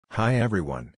Hi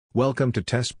everyone, welcome to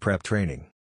Test Prep Training.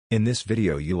 In this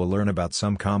video you will learn about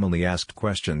some commonly asked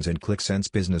questions in Qlik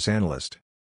Business Analyst.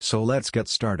 So let's get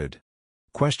started.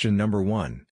 Question number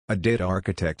 1. A data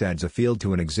architect adds a field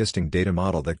to an existing data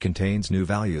model that contains new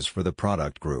values for the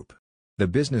product group. The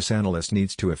business analyst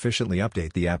needs to efficiently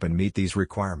update the app and meet these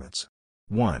requirements.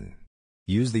 1.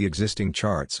 Use the existing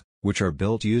charts, which are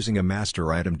built using a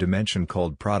master item dimension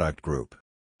called product group.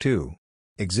 2.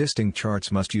 Existing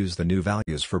charts must use the new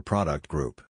values for product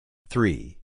group.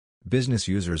 3. Business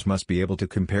users must be able to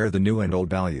compare the new and old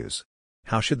values.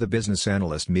 How should the business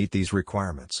analyst meet these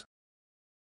requirements?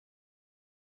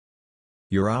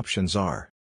 Your options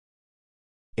are: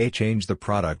 A. Change the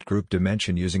product group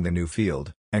dimension using the new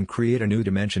field, and create a new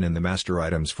dimension in the master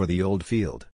items for the old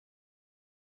field.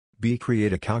 B.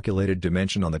 Create a calculated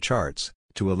dimension on the charts,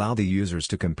 to allow the users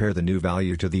to compare the new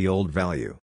value to the old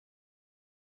value.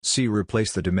 C.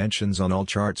 Replace the dimensions on all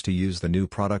charts to use the new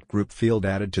product group field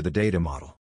added to the data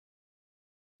model.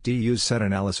 D. Use set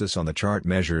analysis on the chart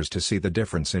measures to see the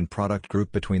difference in product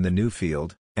group between the new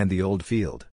field and the old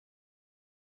field.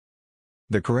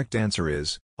 The correct answer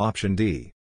is option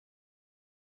D.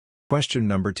 Question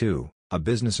number 2. A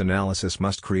business analysis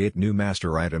must create new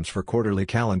master items for quarterly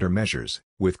calendar measures,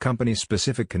 with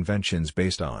company-specific conventions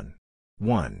based on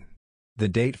 1. The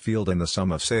date field and the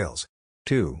sum of sales.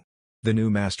 2. The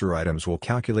new master items will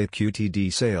calculate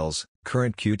QTD sales,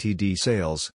 current QTD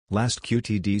sales, last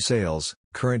QTD sales,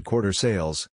 current quarter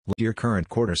sales, year current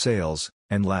quarter sales,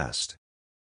 and last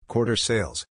quarter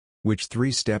sales. Which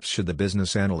 3 steps should the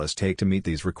business analyst take to meet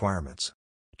these requirements?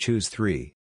 Choose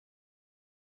 3.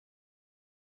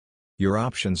 Your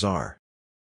options are: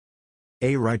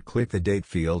 A. Right-click the date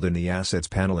field in the Assets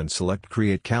panel and select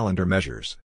Create Calendar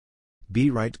Measures. B.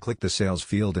 Right-click the Sales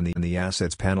field in the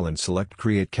Assets panel and select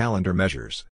Create Calendar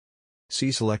Measures.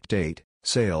 C. Select Date,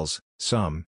 Sales,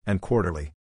 Sum, and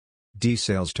Quarterly. D.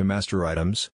 Sales to Master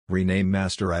Items, rename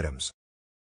Master Items.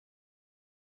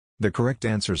 The correct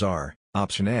answers are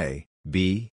option A,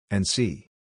 B, and C.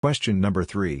 Question number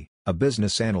 3. A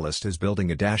business analyst is building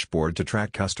a dashboard to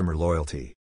track customer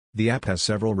loyalty. The app has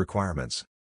several requirements.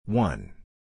 1.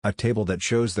 A table that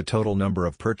shows the total number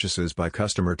of purchases by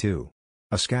customer. 2.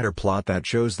 A scatter plot that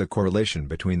shows the correlation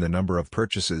between the number of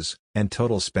purchases and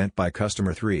total spent by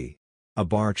customer. 3. A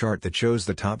bar chart that shows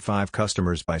the top 5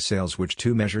 customers by sales. Which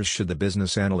 2 measures should the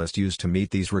business analyst use to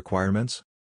meet these requirements?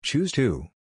 Choose 2.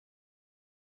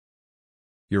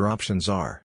 Your options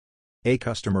are: A.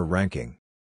 Customer ranking.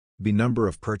 B. Number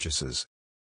of purchases.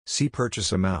 C.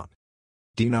 Purchase amount.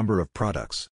 D. Number of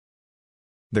products.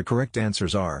 The correct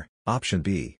answers are option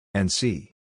B and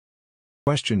C.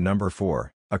 Question number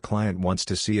 4. A client wants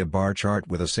to see a bar chart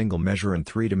with a single measure in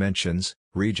 3 dimensions: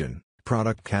 region,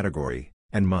 product category,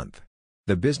 and month.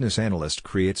 The business analyst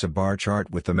creates a bar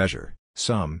chart with the measure,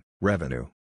 sum, revenue.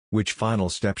 Which final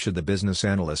step should the business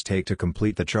analyst take to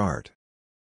complete the chart?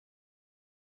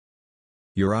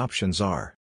 Your options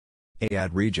are: A.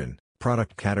 Add region,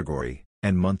 product category,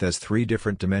 and month as 3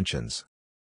 different dimensions.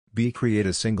 B. Create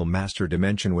a single master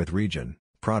dimension with region,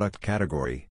 product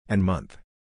category, and month.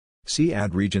 C.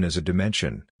 Add region as a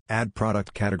dimension, add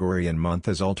product category and month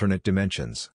as alternate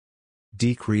dimensions.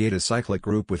 D. Create a cyclic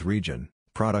group with region,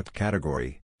 product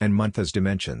category, and month as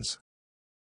dimensions.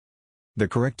 The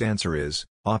correct answer is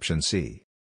option C.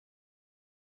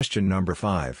 Question number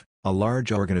 5. A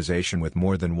large organization with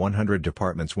more than 100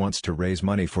 departments wants to raise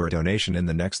money for a donation in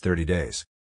the next 30 days.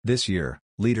 This year,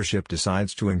 leadership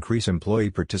decides to increase employee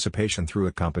participation through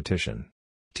a competition.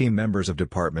 Team members of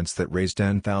departments that raise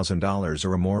 $10,000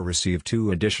 or more receive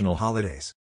 2 additional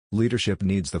holidays. Leadership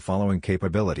needs the following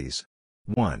capabilities.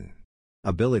 1.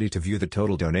 Ability to view the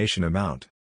total donation amount.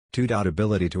 2.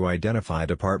 Ability to identify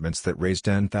departments that raise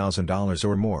 $10,000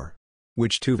 or more.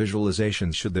 Which 2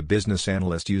 visualizations should the business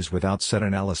analyst use without set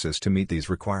analysis to meet these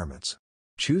requirements?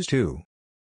 Choose 2.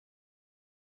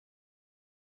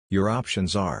 Your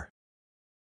options are: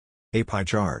 A. Pie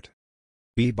chart.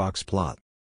 B. Box plot.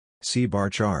 C. Bar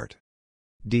chart.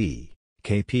 D.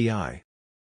 KPI.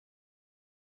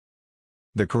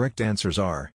 The correct answers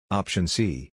are option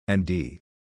C and D.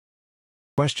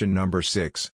 Question number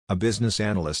 6. A business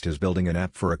analyst is building an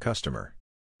app for a customer.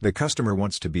 The customer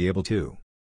wants to be able to: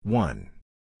 1.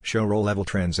 Show row-level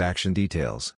transaction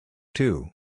details.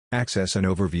 2. Access an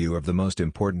overview of the most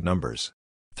important numbers.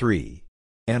 3.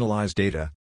 Analyze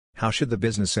data. How should the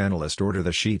business analyst order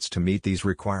the sheets to meet these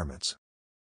requirements?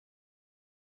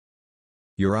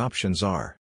 Your options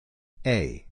are: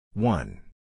 A. 1.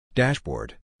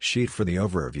 Dashboard, sheet for the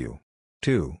overview.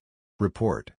 2.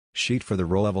 Report, sheet for the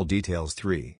row-level details.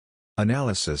 3.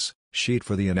 Analysis, sheet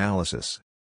for the analysis.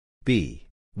 B.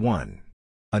 1.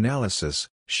 Analysis,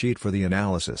 sheet for the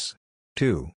analysis.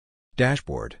 2.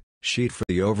 Dashboard, sheet for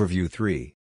the overview.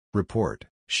 3. Report,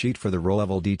 sheet for the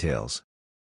row-level details.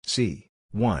 C.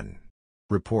 1.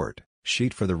 Report,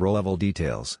 sheet for the row-level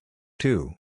details.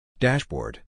 2.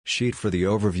 Dashboard, sheet for the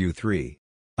overview. 3.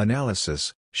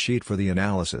 Analysis, sheet for the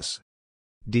analysis.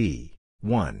 D.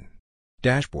 1.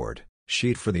 Dashboard,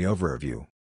 sheet for the overview.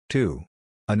 2.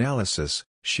 Analysis,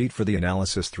 sheet for the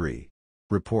analysis. 3.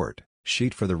 Report,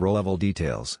 sheet for the row-level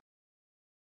details.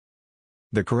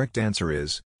 The correct answer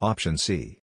is option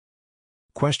C.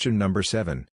 Question number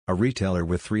 7. A retailer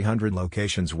with 300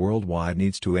 locations worldwide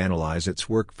needs to analyze its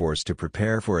workforce to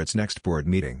prepare for its next board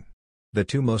meeting. The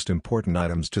two most important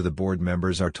items to the board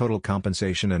members are total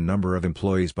compensation and number of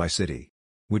employees by city.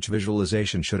 Which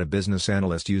visualization should a business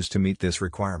analyst use to meet this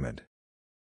requirement?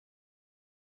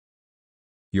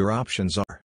 Your options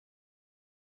are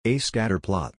A. Scatter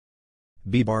plot,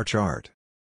 B. Bar chart,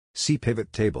 C.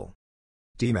 Pivot table,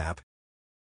 D. Map.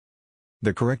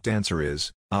 The correct answer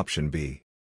is option B.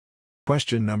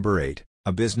 Question number 8.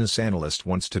 A business analyst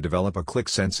wants to develop a Qlik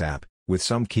Sense app, with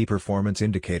some key performance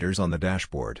indicators on the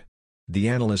dashboard. The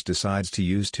analyst decides to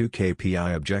use two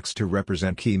KPI objects to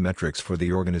represent key metrics for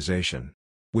the organization.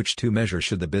 Which two measures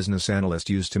should the business analyst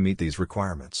use to meet these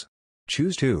requirements?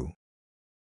 Choose 2.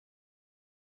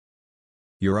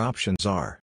 Your options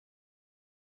are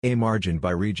A. Margin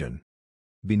by region,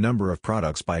 B. Number of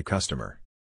products by customer,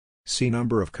 C.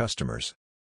 Number of customers,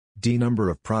 D. Number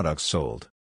of products sold.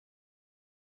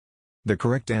 The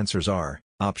correct answers are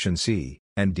option C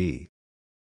and D.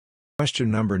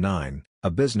 Question number 9. A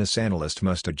business analyst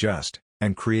must adjust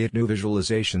and create new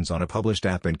visualizations on a published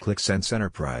app in Qlik Sense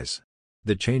Enterprise.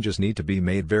 The changes need to be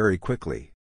made very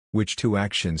quickly. Which two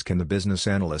actions can the business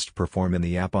analyst perform in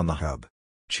the app on the hub?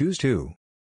 Choose 2.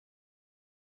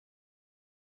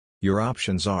 Your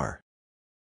options are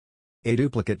A.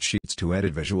 Duplicate sheets to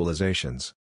edit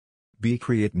visualizations, B.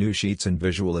 Create new sheets and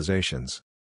visualizations,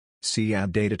 C.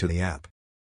 Add data to the app,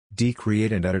 D.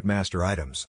 Create and edit master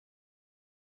items.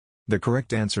 The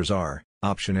correct answers are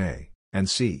option A and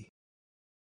C.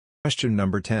 Question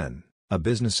number 10. A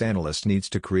business analyst needs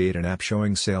to create an app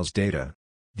showing sales data.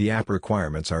 The app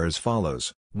requirements are as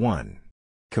follows. 1.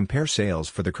 Compare sales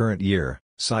for the current year,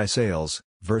 SI sales,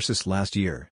 versus last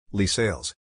year, LI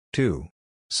sales. 2.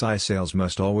 SI sales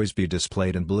must always be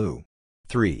displayed in blue.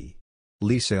 3.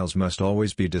 LI sales must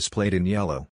always be displayed in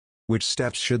yellow. Which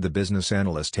steps should the business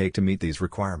analyst take to meet these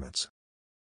requirements?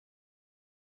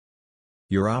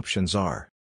 Your options are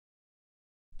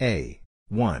A.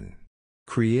 1.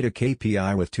 Create a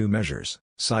KPI with two measures,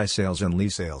 SI sales and LI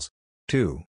sales.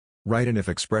 2. Write an if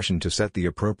expression to set the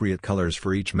appropriate colors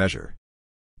for each measure.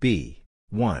 B.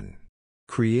 1.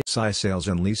 Create SI sales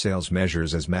and LI sales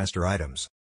measures as master items.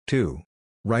 2.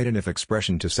 Write an if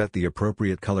expression to set the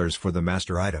appropriate colors for the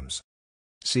master items.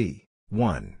 C.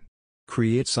 1.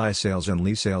 Create SI sales and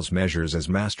LI sales measures as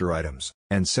master items,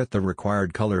 and set the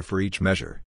required color for each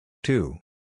measure. 2.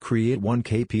 Create one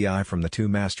KPI from the two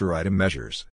master item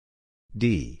measures.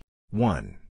 D.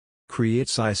 1. Create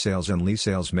SI sales and LI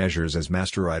sales measures as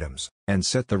master items, and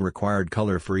set the required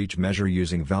color for each measure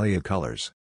using value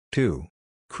colors. 2.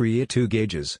 Create two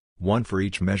gauges, one for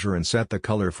each measure and set the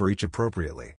color for each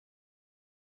appropriately.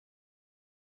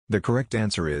 The correct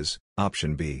answer is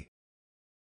option B.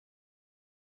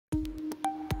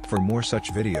 For more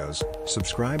such videos,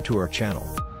 subscribe to our channel.